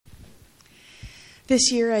This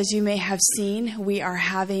year, as you may have seen, we are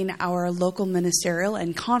having our local ministerial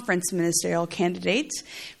and conference ministerial candidates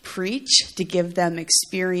preach to give them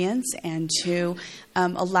experience and to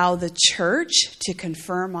allow the church to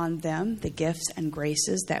confirm on them the gifts and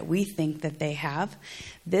graces that we think that they have.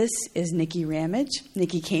 This is Nikki Ramage.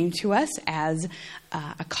 Nikki came to us as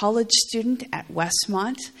a college student at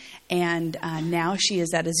Westmont, and now she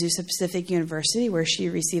is at Azusa Pacific University, where she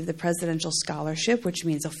received the Presidential Scholarship, which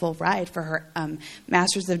means a full ride for her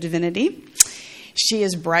Master's of Divinity. She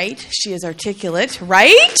is bright. She is articulate,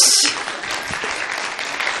 right?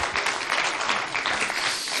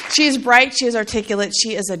 She is bright. She is articulate.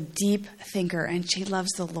 She is a deep thinker, and she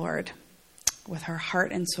loves the Lord with her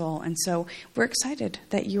heart and soul. And so we're excited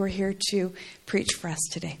that you are here to preach for us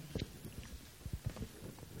today.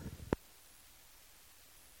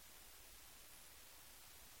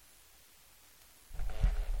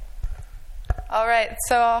 All right,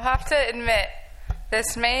 so I'll have to admit,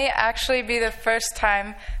 this may actually be the first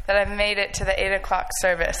time that I've made it to the 8 o'clock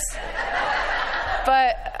service.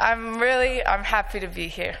 But I'm happy to be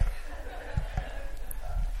here.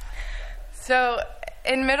 So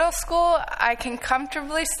in middle school, I can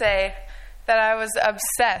comfortably say that I was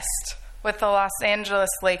obsessed with the Los Angeles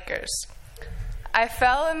Lakers. I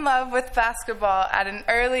fell in love with basketball at an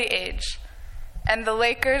early age, and the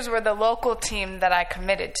Lakers were the local team that I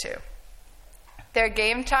committed to. Their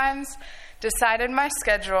game times decided my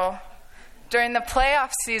schedule. During the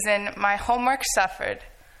playoff season, my homework suffered,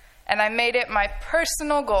 and I made it my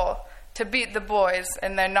personal goal to beat the boys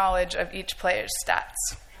in their knowledge of each player's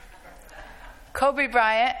stats. Kobe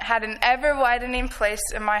Bryant had an ever-widening place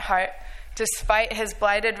in my heart despite his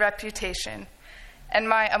blighted reputation, and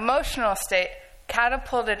my emotional state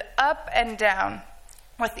catapulted up and down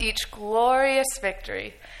with each glorious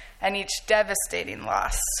victory and each devastating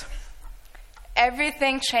loss.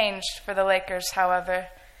 Everything changed for the Lakers, however,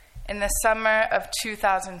 in the summer of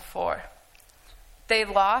 2004. They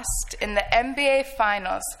lost in the NBA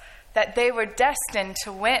Finals that they were destined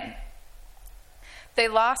to win. They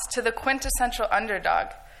lost to the quintessential underdog,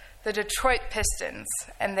 the Detroit Pistons,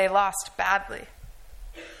 and they lost badly.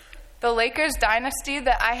 The Lakers dynasty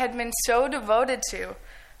that I had been so devoted to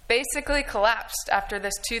basically collapsed after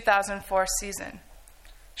this 2004 season.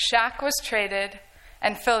 Shaq was traded,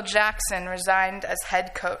 and Phil Jackson resigned as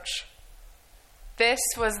head coach. This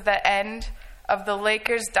was the end of the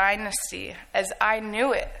Lakers dynasty as I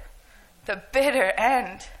knew it, the bitter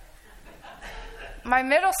end. My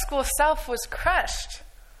middle school self was crushed.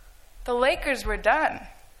 The Lakers were done.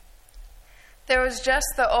 There was just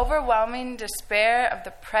the overwhelming despair of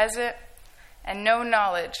the present and no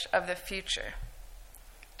knowledge of the future.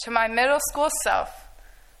 To my middle school self,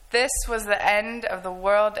 this was the end of the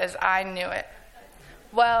world as I knew it.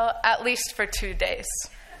 Well, at least for 2 days.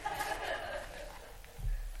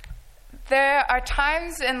 There are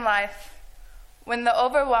times in life when the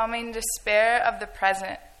overwhelming despair of the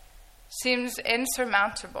present seems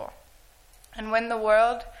insurmountable, and when the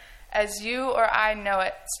world, as you or I know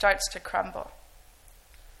it, starts to crumble.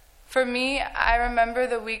 For me, I remember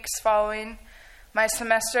the weeks following my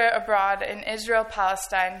semester abroad in Israel,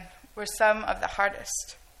 Palestine, were some of the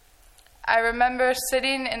hardest. I remember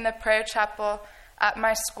sitting in the prayer chapel at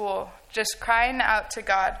my school, just crying out to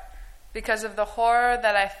God because of the horror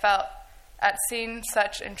that I felt at seeing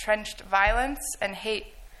such entrenched violence and hate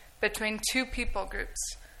between two people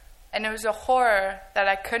groups, and it was a horror that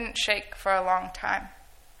I couldn't shake for a long time.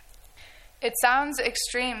 It sounds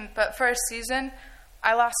extreme, but for a season,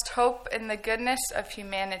 I lost hope in the goodness of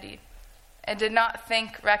humanity and did not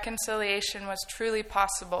think reconciliation was truly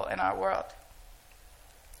possible in our world.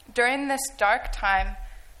 During this dark time,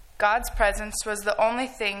 God's presence was the only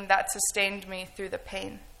thing that sustained me through the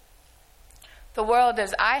pain. The world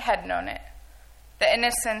as I had known it, the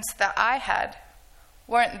innocence that I had,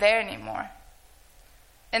 weren't there anymore.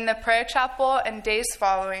 In the prayer chapel and days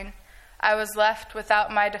following, I was left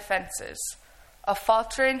without my defenses, a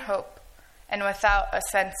faltering hope, and without a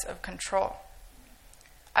sense of control.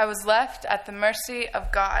 I was left at the mercy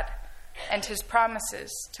of God and his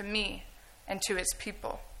promises to me and to his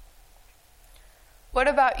people. What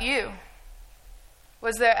about you?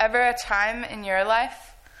 Was there ever a time in your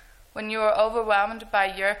life when you were overwhelmed by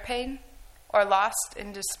your pain or lost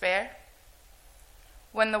in despair?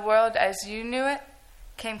 When the world as you knew it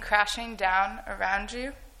came crashing down around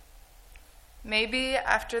you? Maybe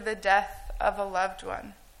after the death of a loved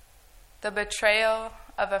one, the betrayal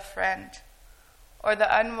of a friend, or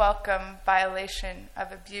the unwelcome violation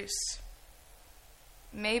of abuse.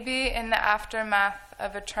 Maybe in the aftermath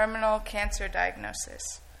of a terminal cancer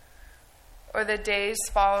diagnosis, or the days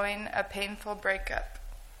following a painful breakup.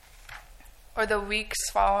 or the weeks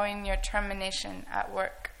following your termination at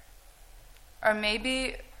work. Or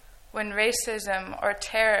maybe when racism or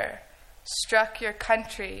terror struck your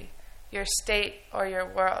country, your state, or your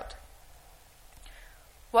world.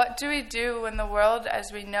 What do we do when the world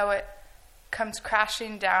as we know it comes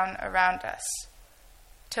crashing down around us?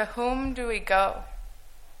 To whom do we go?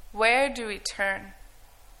 Where do we turn?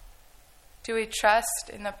 Do we trust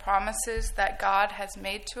in the promises that God has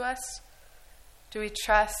made to us? Do we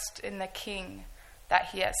trust in the King that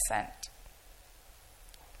he has sent?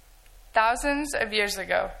 Thousands of years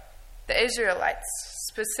ago, the Israelites,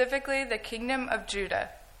 specifically the kingdom of Judah,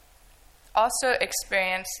 also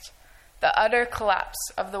experienced the utter collapse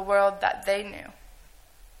of the world that they knew.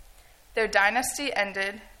 Their dynasty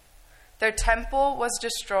ended, their temple was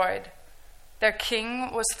destroyed, their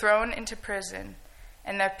king was thrown into prison,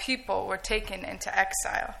 and their people were taken into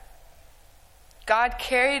exile. God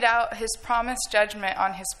carried out his promised judgment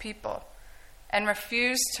on his people and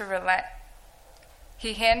refused to relent.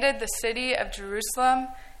 He handed the city of Jerusalem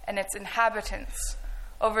and its inhabitants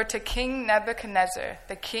over to King Nebuchadnezzar,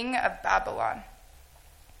 the king of Babylon.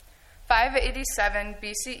 587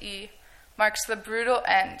 BCE marks the brutal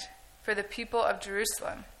end for the people of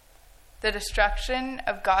Jerusalem, the destruction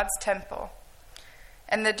of God's temple,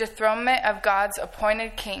 and the dethronement of God's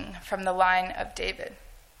appointed king from the line of David.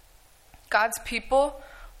 God's people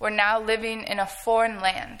were now living in a foreign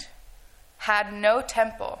land, had no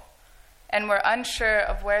temple, and were unsure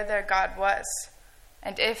of where their God was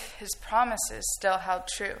and if his promises still held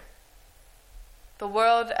true. The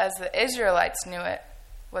world as the Israelites knew it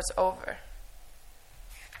was over.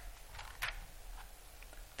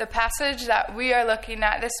 The passage that we are looking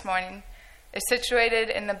at this morning is situated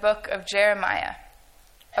in the book of Jeremiah,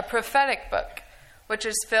 a prophetic book which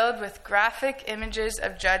is filled with graphic images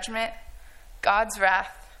of judgment, God's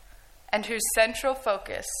wrath, and whose central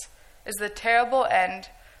focus is the terrible end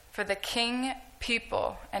for the king,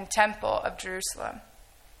 people, and temple of Jerusalem.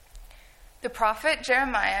 The prophet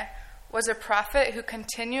Jeremiah was a prophet who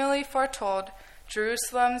continually foretold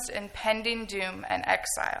Jerusalem's impending doom and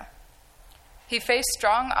exile. He faced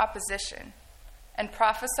strong opposition and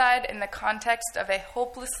prophesied in the context of a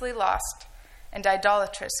hopelessly lost and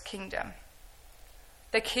idolatrous kingdom.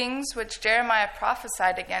 The kings which Jeremiah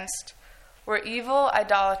prophesied against were evil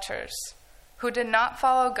idolaters who did not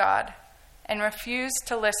follow God and refused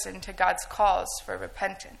to listen to God's calls for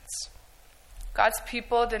repentance. God's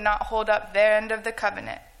people did not hold up their end of the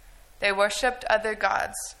covenant. They worshipped other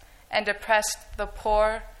gods and oppressed the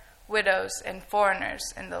poor, widows, and foreigners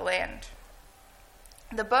in the land.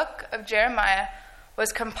 The book of Jeremiah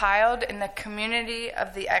was compiled in the community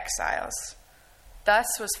of the exiles, thus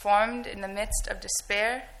was formed in the midst of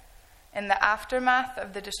despair, in the aftermath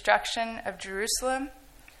of the destruction of Jerusalem,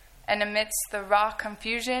 and amidst the raw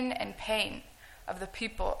confusion and pain of the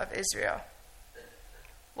people of Israel.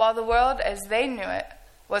 While the world as they knew it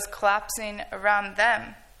was collapsing around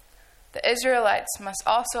them, the Israelites must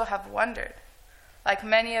also have wondered, like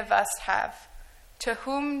many of us have, to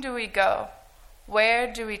whom do we go?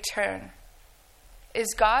 Where do we turn?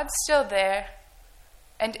 Is God still there?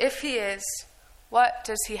 And if he is, what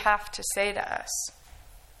does he have to say to us?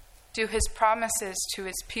 Do his promises to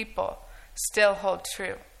his people still hold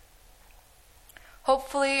true?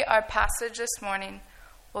 Hopefully, our passage this morning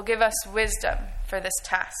will give us wisdom for this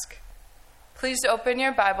task. Please open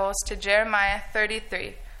your Bibles to Jeremiah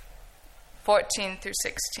 33, 14 through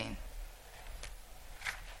 16.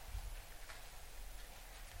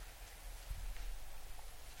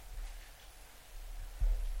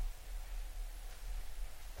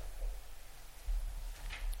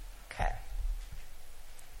 Okay.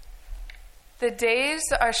 The days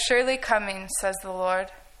are surely coming, says the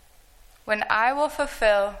Lord, when I will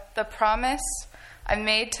fulfill the promise I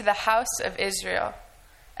made to the house of Israel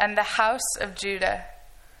and the house of Judah.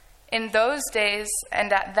 In those days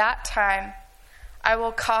and at that time, I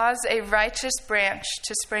will cause a righteous branch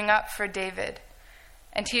to spring up for David,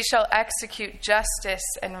 and he shall execute justice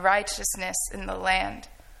and righteousness in the land.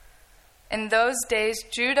 In those days,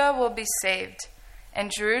 Judah will be saved,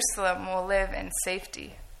 and Jerusalem will live in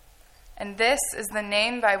safety. And this is the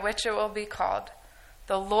name by which it will be called: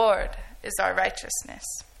 the Lord is our righteousness.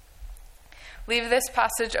 Leave this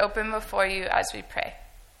passage open before you as we pray.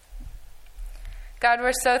 God,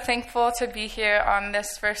 we're so thankful to be here on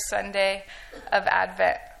this first Sunday of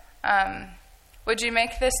Advent. Would you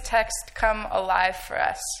make this text come alive for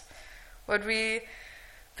us? Would we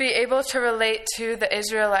be able to relate to the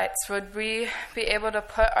Israelites? Would we be able to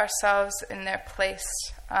put ourselves in their place?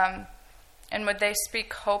 And would they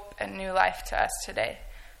speak hope and new life to us today?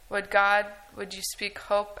 Would you speak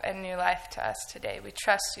hope and new life to us today? We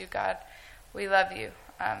trust you, God. We love you.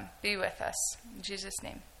 Be with us. In Jesus'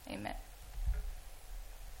 name, amen.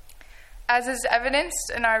 As is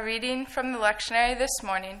evidenced in our reading from the lectionary this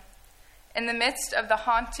morning, in the midst of the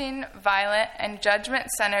haunting, violent, and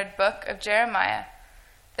judgment-centered book of Jeremiah,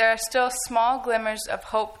 there are still small glimmers of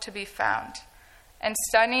hope to be found, and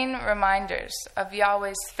stunning reminders of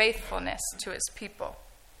Yahweh's faithfulness to his people.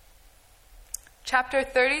 Chapter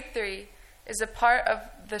 33 is a part of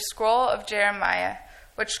the scroll of Jeremiah,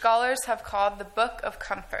 which scholars have called the Book of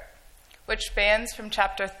Comfort, which spans from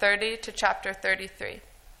chapter 30 to chapter 33.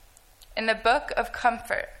 In the Book of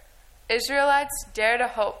Comfort, Israelites dare to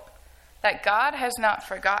hope that God has not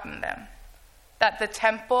forgotten them, that the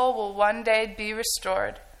temple will one day be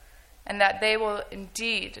restored, and that they will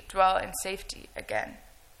indeed dwell in safety again.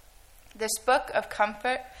 This book of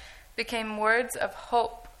comfort became words of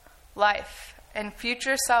hope, life, and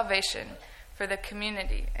future salvation for the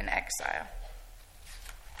community in exile.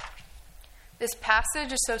 This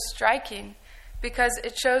passage is so striking because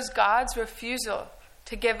it shows God's refusal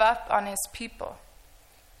to give up on his people.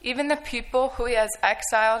 Even the people who he has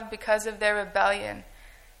exiled because of their rebellion,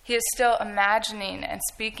 he is still imagining and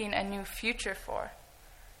speaking a new future for.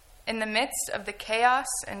 In the midst of the chaos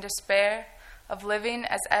and despair of living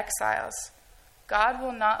as exiles, God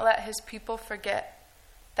will not let his people forget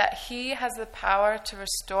that he has the power to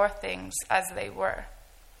restore things as they were.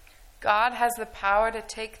 God has the power to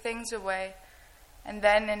take things away and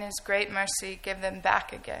then in his great mercy give them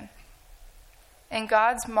back again. In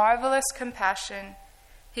God's marvelous compassion,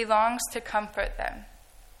 he longs to comfort them.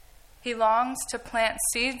 He longs to plant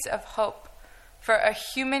seeds of hope for a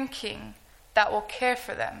human king that will care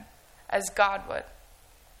for them as God would.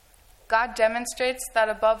 God demonstrates that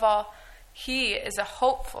above all, he is a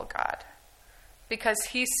hopeful God because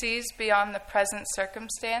he sees beyond the present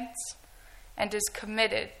circumstance and is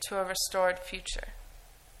committed to a restored future.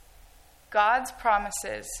 God's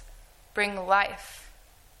promises bring life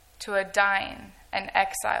to a dying and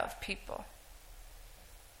exiled people.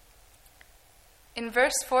 In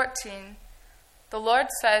verse 14, the Lord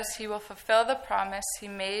says he will fulfill the promise he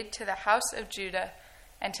made to the house of Judah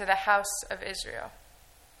and to the house of Israel.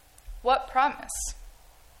 What promise?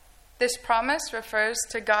 This promise refers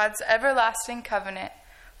to God's everlasting covenant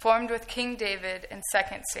formed with King David in 2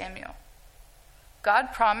 Samuel.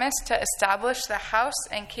 God promised to establish the house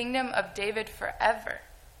and kingdom of David forever,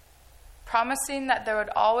 promising that there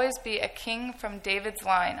would always be a king from David's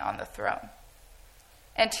line on the throne.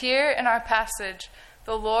 And here in our passage,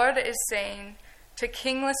 the Lord is saying to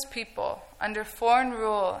kingless people under foreign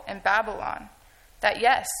rule in Babylon that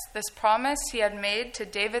yes, this promise he had made to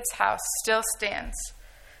David's house still stands.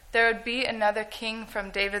 There would be another king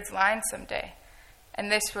from David's line someday,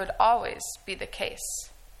 and this would always be the case.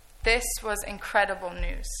 This was incredible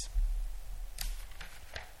news.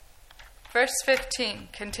 Verse 15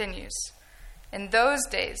 continues, "In those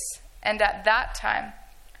days and at that time,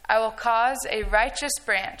 I will cause a righteous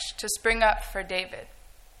branch to spring up for David."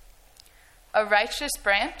 A righteous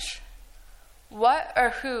branch? What or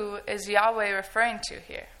who is Yahweh referring to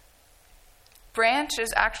here? Branch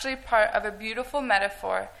is actually part of a beautiful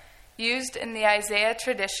metaphor used in the Isaiah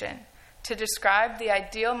tradition to describe the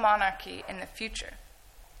ideal monarchy in the future.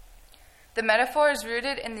 The metaphor is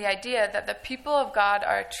rooted in the idea that the people of God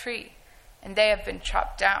are a tree and they have been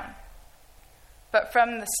chopped down. But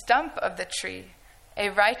from the stump of the tree, a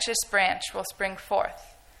righteous branch will spring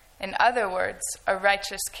forth. In other words, a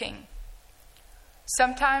righteous king.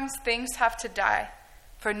 Sometimes things have to die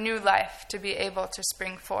for new life to be able to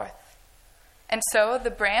spring forth. And so the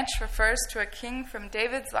branch refers to a king from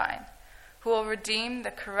David's line who will redeem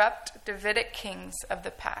the corrupt Davidic kings of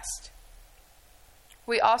the past.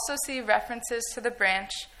 We also see references to the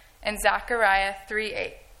branch in Zechariah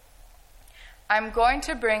 3:8. "I'm going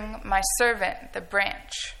to bring my servant, the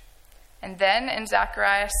branch." And then in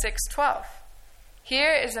Zechariah 6:12,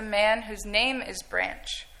 "Here is a man whose name is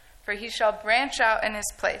Branch, for he shall branch out in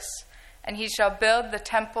his place, and he shall build the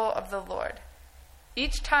temple of the Lord."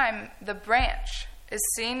 Each time the branch is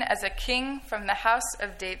seen as a king from the house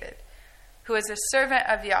of David, who is a servant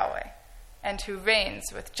of Yahweh, and who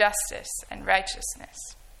reigns with justice and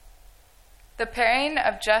righteousness. The pairing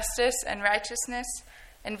of justice and righteousness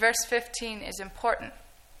in verse 15 is important,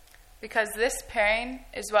 because this pairing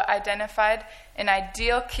is what identified an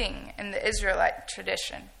ideal king in the Israelite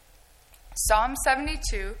tradition. Psalm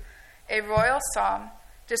 72, a royal psalm,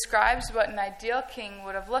 describes what an ideal king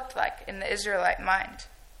would have looked like in the Israelite mind.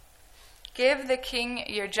 "Give the king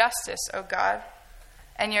your justice, O God,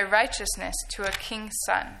 and your righteousness to a king's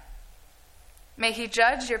son. May he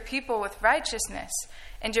judge your people with righteousness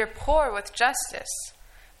and your poor with justice.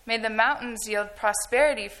 May the mountains yield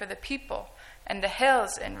prosperity for the people, and the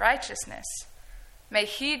hills in righteousness. May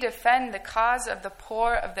he defend the cause of the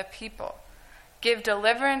poor of the people, give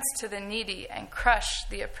deliverance to the needy, and crush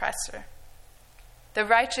the oppressor. The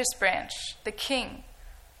righteous branch, the king,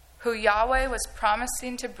 who Yahweh was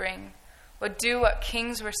promising to bring, would do what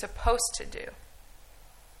kings were supposed to do.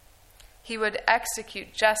 He would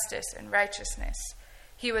execute justice and righteousness.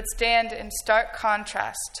 He would stand in stark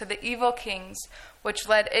contrast to the evil kings which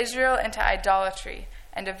led Israel into idolatry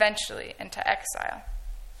and eventually into exile.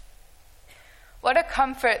 What a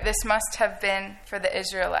comfort this must have been for the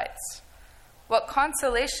Israelites. What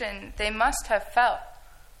consolation they must have felt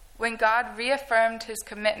when God reaffirmed his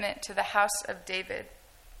commitment to the house of David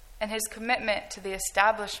and his commitment to the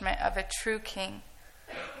establishment of a true king.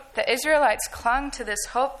 The Israelites clung to this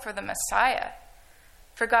hope for the Messiah,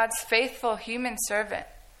 for God's faithful human servant,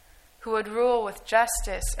 who would rule with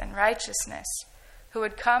justice and righteousness, who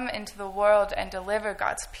would come into the world and deliver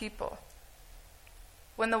God's people.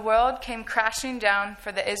 When the world came crashing down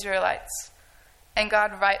for the Israelites, and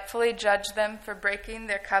God rightfully judged them for breaking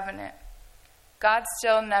their covenant, God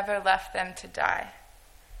still never left them to die.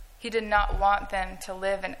 He did not want them to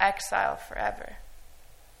live in exile forever.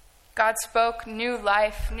 God spoke new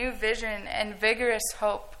life, new vision, and vigorous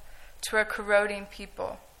hope to a corroding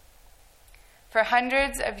people. For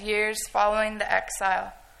hundreds of years following the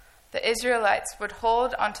exile, the Israelites would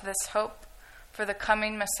hold onto this hope for the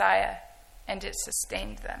coming Messiah, and it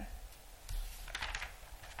sustained them.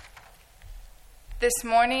 This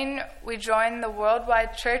morning, we join the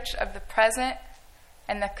worldwide church of the present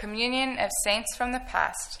and the communion of saints from the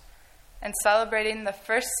past in celebrating the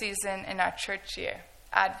first season in our church year,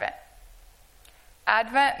 Advent.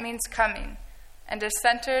 Advent means coming, and is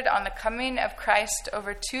centered on the coming of Christ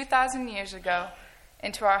over 2,000 years ago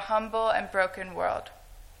into our humble and broken world.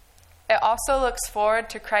 It also looks forward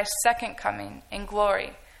to Christ's second coming in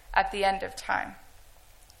glory at the end of time.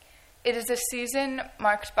 It is a season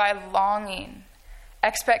marked by longing,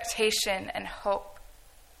 expectation, and hope.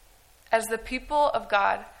 As the people of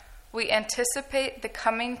God, we anticipate the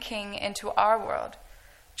coming King into our world,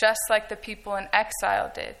 just like the people in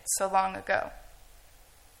exile did so long ago.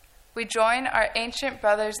 We join our ancient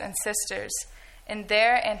brothers and sisters in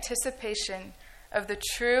their anticipation of the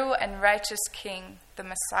true and righteous King, the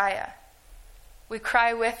Messiah. We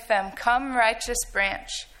cry with them, "Come, righteous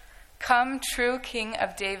branch. Come, true King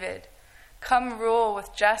of David. Come, rule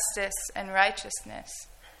with justice and righteousness."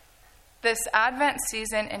 This Advent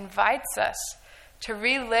season invites us to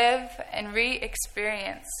relive and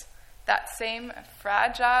re-experience that same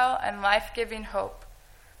fragile and life-giving hope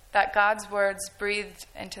that God's words breathed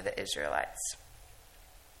into the Israelites.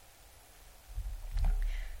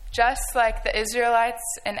 Just like the Israelites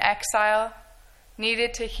in exile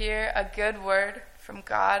needed to hear a good word from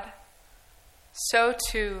God, so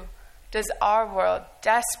too does our world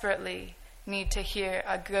desperately need to hear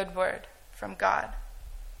a good word from God.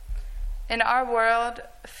 In our world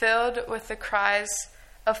filled with the cries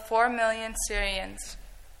of 4 million Syrians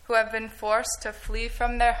who have been forced to flee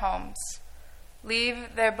from their homes,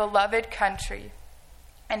 leave their beloved country,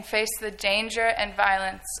 and face the danger and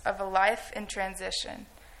violence of a life in transition,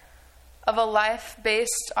 of a life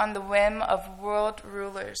based on the whim of world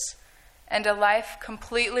rulers, and a life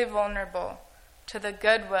completely vulnerable to the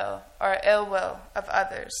goodwill or ill will of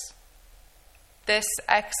others. This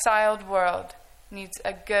exiled world needs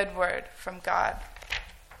a good word from God.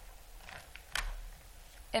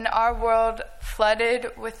 In our world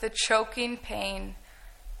flooded with the choking pain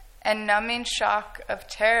and numbing shock of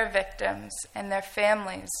terror victims and their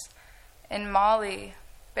families in Mali,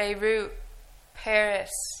 Beirut,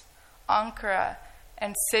 Paris, Ankara,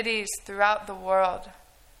 and cities throughout the world,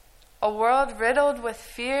 a world riddled with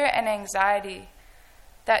fear and anxiety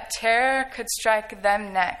that terror could strike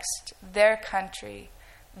them next, their country,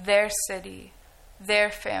 their city,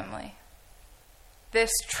 their family.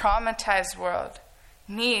 This traumatized world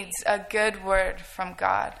needs a good word from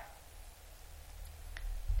God.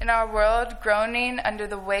 In our world groaning under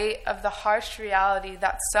the weight of the harsh reality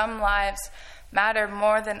that some lives matter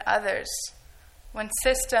more than others, when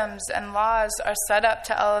systems and laws are set up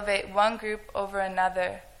to elevate one group over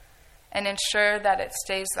another and ensure that it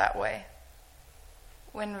stays that way,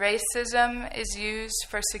 when racism is used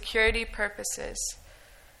for security purposes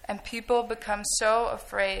and people become so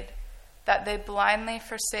afraid that they blindly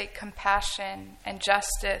forsake compassion and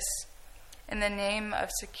justice in the name of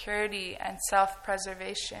security and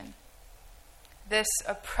self-preservation, this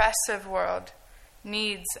oppressive world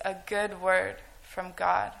needs a good word from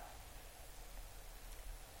God.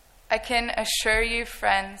 I can assure you,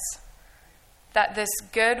 friends, that this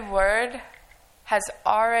good word has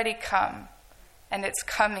already come, and it's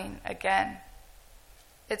coming again.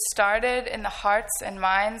 It started in the hearts and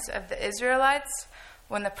minds of the Israelites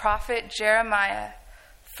when the prophet Jeremiah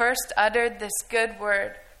first uttered this good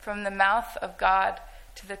word from the mouth of God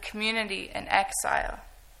to the community in exile.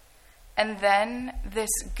 And then this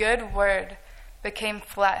good word became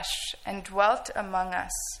flesh and dwelt among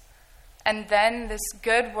us. And then this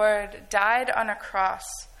good word died on a cross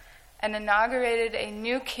and inaugurated a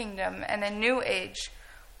new kingdom and a new age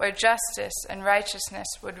where justice and righteousness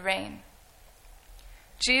would reign.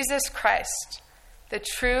 Jesus Christ, the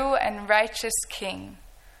true and righteous King,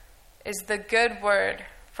 is the good word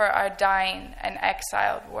for our dying and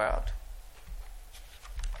exiled world.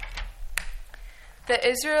 The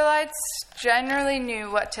Israelites generally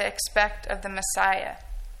knew what to expect of the Messiah,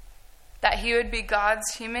 that he would be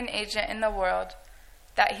God's human agent in the world,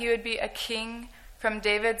 that he would be a king from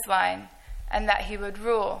David's line, and that he would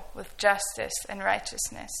rule with justice and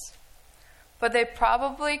righteousness. But they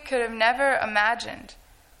probably could have never imagined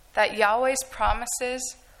that Yahweh's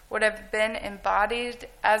promises would have been embodied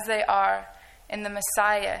as they are in the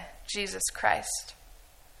Messiah, Jesus Christ.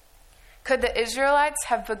 Could the Israelites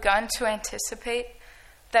have begun to anticipate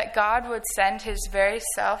that God would send his very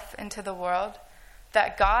self into the world,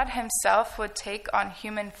 that God himself would take on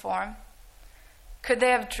human form? Could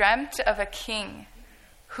they have dreamt of a king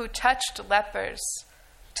who touched lepers,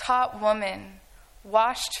 taught women,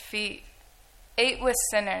 washed feet, ate with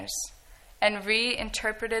sinners, and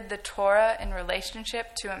reinterpreted the Torah in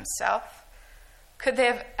relationship to himself? Could they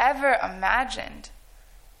have ever imagined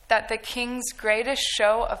that the king's greatest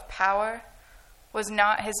show of power was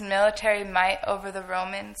not his military might over the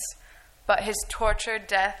Romans, but his tortured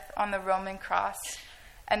death on the Roman cross,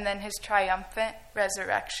 and then his triumphant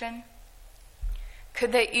resurrection?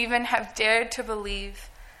 Could they even have dared to believe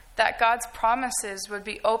that God's promises would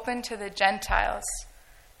be open to the Gentiles,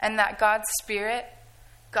 and that God's Spirit,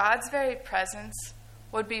 God's very presence,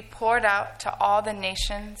 would be poured out to all the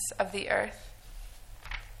nations of the earth?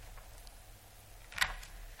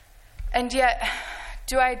 And yet,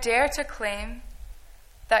 do I dare to claim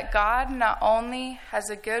that God not only has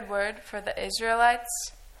a good word for the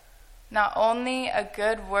Israelites, not only a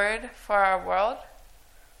good word for our world,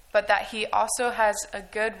 but that he also has a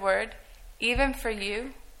good word even for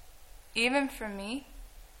you, even for me?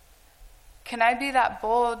 Can I be that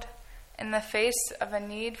bold in the face of a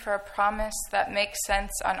need for a promise that makes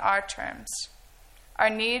sense on our terms? Our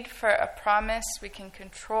need for a promise we can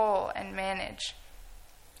control and manage,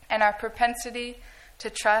 and our propensity to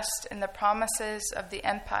trust in the promises of the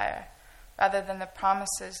empire rather than the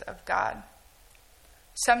promises of God.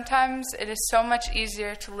 Sometimes it is so much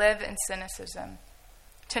easier to live in cynicism,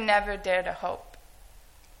 to never dare to hope.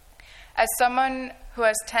 As someone who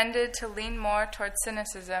has tended to lean more toward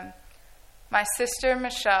cynicism, my sister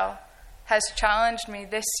Michelle has challenged me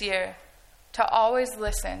this year to always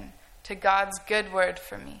listen to God's good word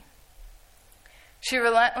for me. She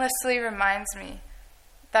relentlessly reminds me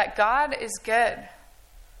that God is good.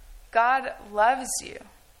 God loves you.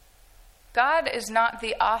 God is not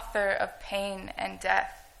the author of pain and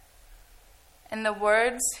death. And the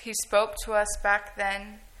words he spoke to us back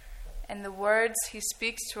then, and the words he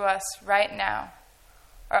speaks to us right now,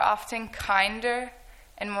 are often kinder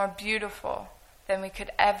and more beautiful than we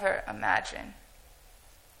could ever imagine.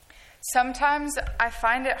 Sometimes I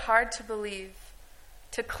find it hard to believe,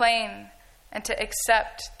 to claim, and to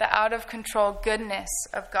accept the out-of-control goodness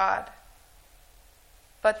of God.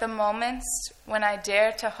 But the moments when I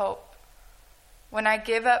dare to hope, when I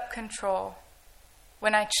give up control,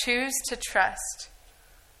 when I choose to trust,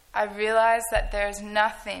 I realize that there is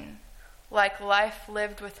nothing like life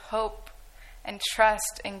lived with hope and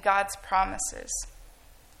trust in God's promises.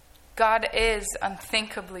 God is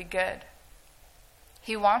unthinkably good.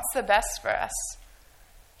 He wants the best for us.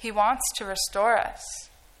 He wants to restore us.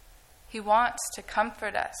 He wants to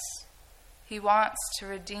comfort us. He wants to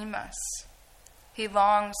redeem us. He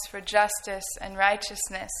longs for justice and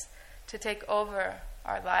righteousness to take over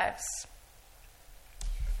our lives.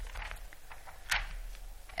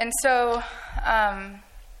 And so,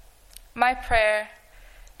 my prayer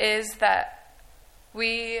is that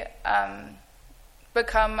we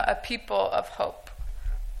become a people of hope,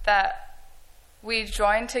 that we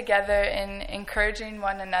join together in encouraging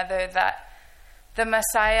one another that the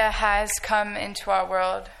Messiah has come into our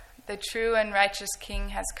world, the true and righteous King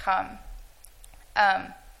has come,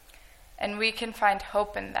 and we can find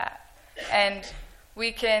hope in that, and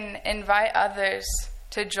we can invite others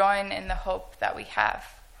to join in the hope that we have.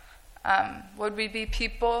 Would we be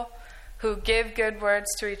people who give good words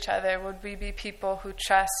to each other? Would we be people who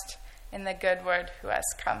trust in the good word who has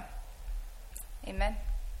come? Amen.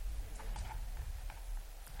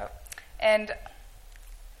 Oh. And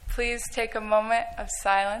please take a moment of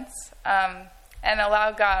silence and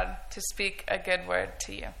allow God to speak a good word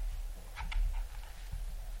to you.